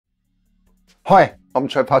Hi, I'm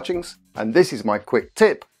Trev Hutchings, and this is my quick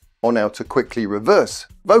tip on how to quickly reverse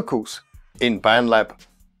vocals in Bandlab.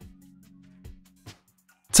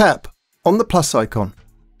 Tap on the plus icon.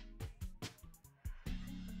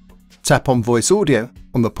 Tap on Voice Audio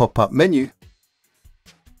on the pop-up menu.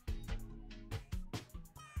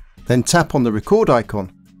 Then tap on the record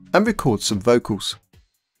icon and record some vocals.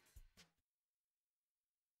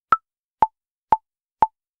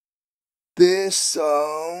 This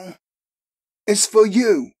song is for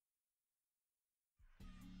you.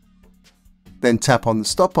 Then tap on the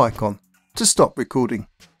stop icon to stop recording.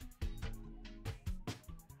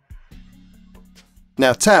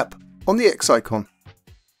 Now tap on the X icon.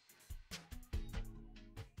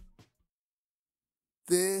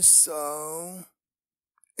 This song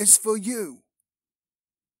is for you.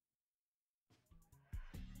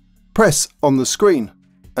 Press on the screen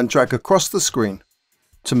and drag across the screen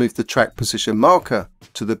to move the track position marker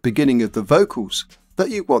to the beginning of the vocals that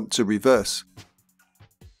you want to reverse.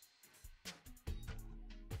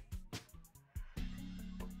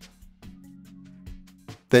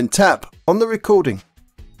 Then tap on the recording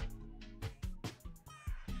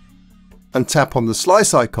and tap on the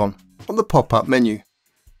slice icon on the pop-up menu.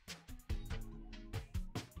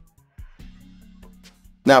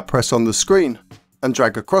 Now press on the screen and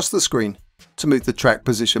drag across the screen to move the track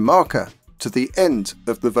position marker to the end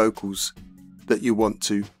of the vocals that you want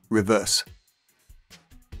to reverse.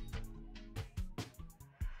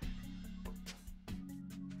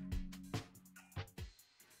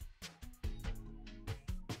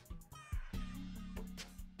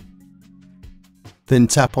 Then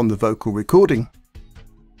tap on the vocal recording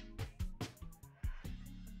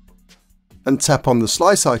and tap on the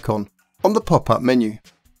slice icon on the pop-up menu.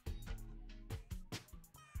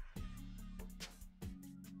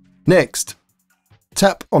 Next,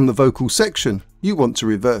 tap on the vocal section you want to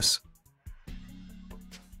reverse.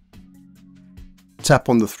 Tap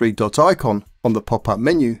on the three-dot icon on the pop-up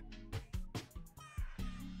menu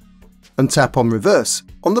and tap on reverse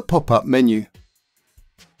on the pop-up menu.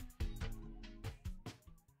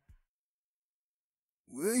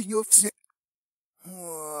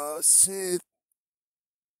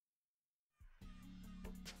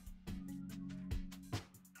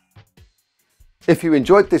 If you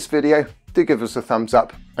enjoyed this video, do give us a thumbs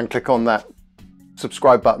up and click on that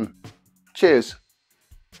subscribe button. Cheers!